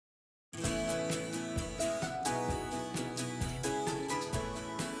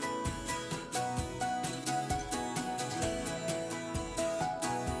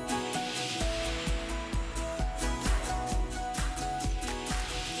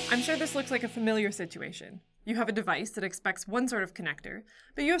I'm sure this looks like a familiar situation. You have a device that expects one sort of connector,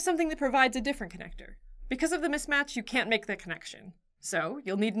 but you have something that provides a different connector. Because of the mismatch, you can't make the connection. So,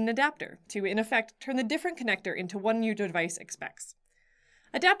 you'll need an adapter to, in effect, turn the different connector into one your device expects.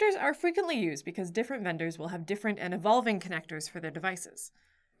 Adapters are frequently used because different vendors will have different and evolving connectors for their devices.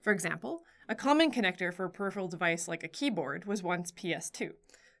 For example, a common connector for a peripheral device like a keyboard was once PS2,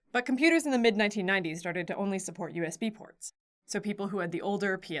 but computers in the mid-1990s started to only support USB ports. So people who had the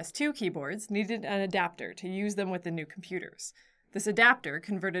older PS2 keyboards needed an adapter to use them with the new computers. This adapter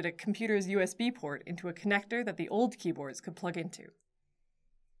converted a computer's USB port into a connector that the old keyboards could plug into.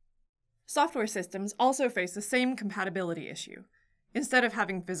 Software systems also face the same compatibility issue. Instead of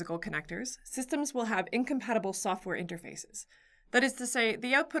having physical connectors, systems will have incompatible software interfaces. That is to say,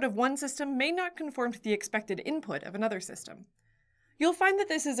 the output of one system may not conform to the expected input of another system. You'll find that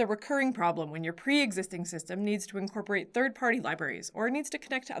this is a recurring problem when your pre-existing system needs to incorporate third-party libraries or needs to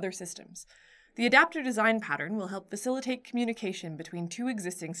connect to other systems. The adapter design pattern will help facilitate communication between two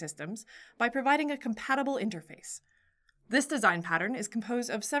existing systems by providing a compatible interface. This design pattern is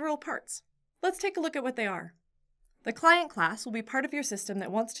composed of several parts. Let's take a look at what they are. The client class will be part of your system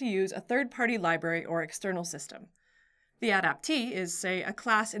that wants to use a third-party library or external system. The adaptee is, say, a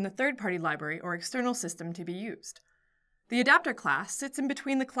class in the third-party library or external system to be used. The adapter class sits in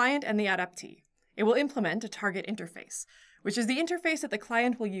between the client and the adaptee. It will implement a target interface, which is the interface that the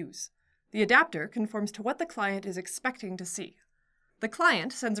client will use. The adapter conforms to what the client is expecting to see. The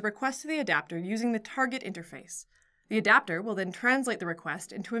client sends a request to the adapter using the target interface. The adapter will then translate the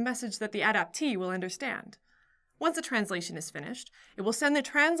request into a message that the adaptee will understand. Once the translation is finished, it will send the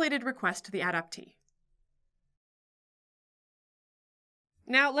translated request to the adaptee.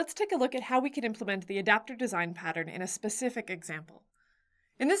 Now, let's take a look at how we can implement the adapter design pattern in a specific example.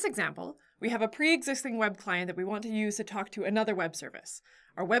 In this example, we have a pre-existing web client that we want to use to talk to another web service.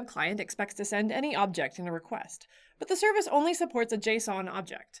 Our web client expects to send any object in a request, but the service only supports a JSON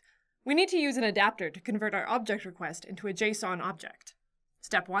object. We need to use an adapter to convert our object request into a JSON object.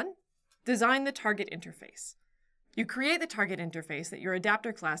 Step 1. Design the target interface. You create the target interface that your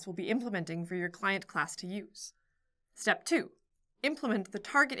adapter class will be implementing for your client class to use. Step 2. Implement the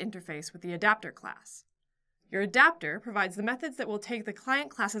target interface with the adapter class. Your adapter provides the methods that will take the client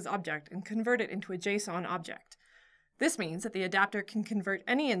class's object and convert it into a JSON object. This means that the adapter can convert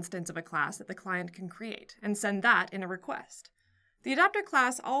any instance of a class that the client can create and send that in a request. The adapter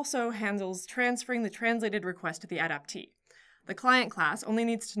class also handles transferring the translated request to the adaptee. The client class only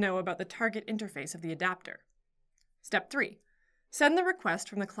needs to know about the target interface of the adapter. Step 3. Send the request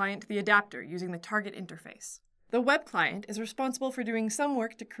from the client to the adapter using the target interface. The web client is responsible for doing some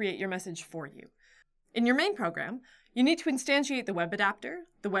work to create your message for you. In your main program, you need to instantiate the web adapter,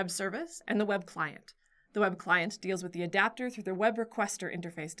 the web service, and the web client. The web client deals with the adapter through the web requester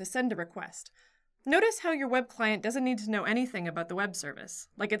interface to send a request. Notice how your web client doesn't need to know anything about the web service,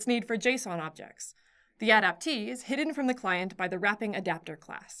 like its need for JSON objects. The adaptee is hidden from the client by the wrapping adapter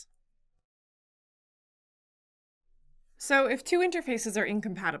class. So if two interfaces are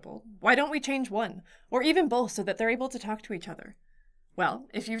incompatible, why don't we change one, or even both so that they're able to talk to each other? Well,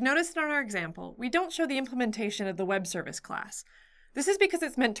 if you've noticed in our example, we don't show the implementation of the web service class. This is because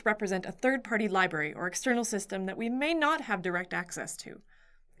it's meant to represent a third-party library or external system that we may not have direct access to.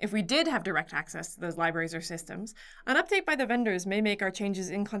 If we did have direct access to those libraries or systems, an update by the vendors may make our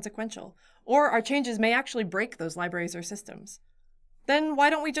changes inconsequential, or our changes may actually break those libraries or systems. Then why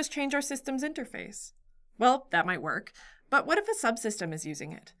don't we just change our system's interface? Well, that might work, but what if a subsystem is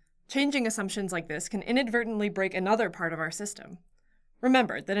using it? Changing assumptions like this can inadvertently break another part of our system.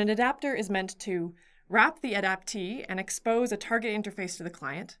 Remember that an adapter is meant to wrap the adaptee and expose a target interface to the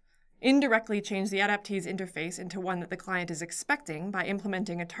client, indirectly change the adaptee's interface into one that the client is expecting by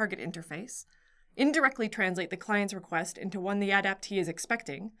implementing a target interface, indirectly translate the client's request into one the adaptee is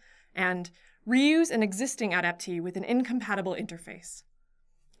expecting, and reuse an existing adaptee with an incompatible interface.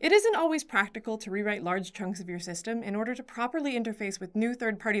 It isn't always practical to rewrite large chunks of your system in order to properly interface with new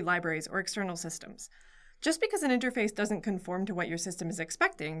third-party libraries or external systems. Just because an interface doesn't conform to what your system is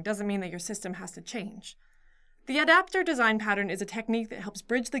expecting doesn't mean that your system has to change. The adapter design pattern is a technique that helps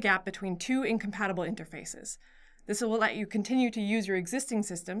bridge the gap between two incompatible interfaces. This will let you continue to use your existing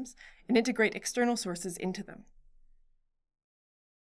systems and integrate external sources into them.